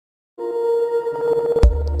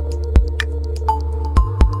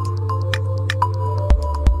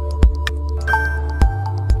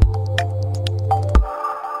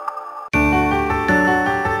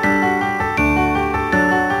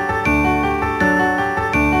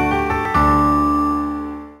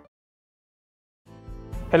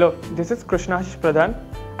Hello, this is Krushnasis Pradhan.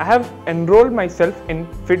 I have enrolled myself in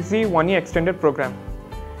FIITJEE 1-year extended program.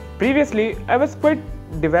 Previously, I was quite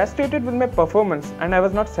devastated with my performance and I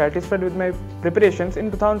was not satisfied with my preparations in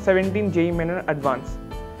 2017 JEE Main and Advanced.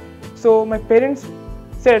 So my parents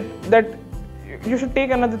said that you should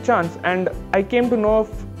take another chance, and I came to know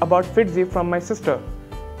about FIITJEE from my sister.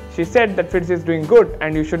 She said that FIITJEE is doing good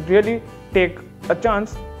and you should really take a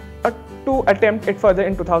chance to attempt it further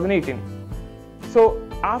in 2018. So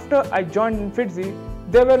after I joined in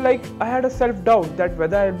FIITJEE, I had a self-doubt that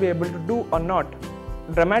whether I'll be able to do or not.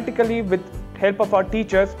 Dramatically, with help of our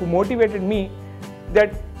teachers who motivated me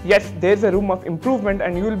that yes, there's a room of improvement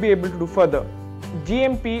and you will be able to do further.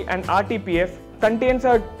 GMP and RTPF contains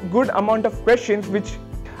a good amount of questions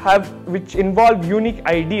which involve unique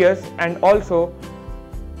ideas and also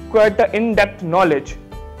quite an in-depth knowledge.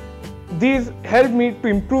 These help me to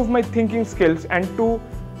improve my thinking skills and to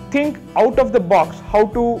think out of the box how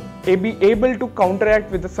to be able to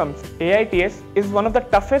counteract with the sums. AITS is one of the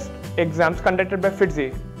toughest exams conducted by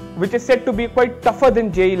FIITJEE, which is said to be quite tougher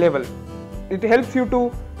than JEE level. It helps you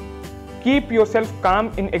to keep yourself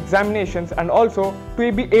calm in examinations and also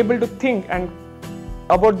to be able to think and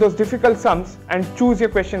about those difficult sums and choose your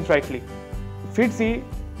questions rightly. FIITJEE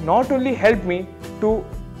not only helped me to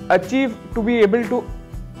be able to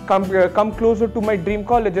come closer to my dream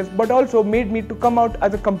colleges, but also made me to come out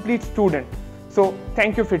as a complete student. So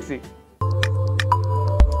thank you, FIITJEE.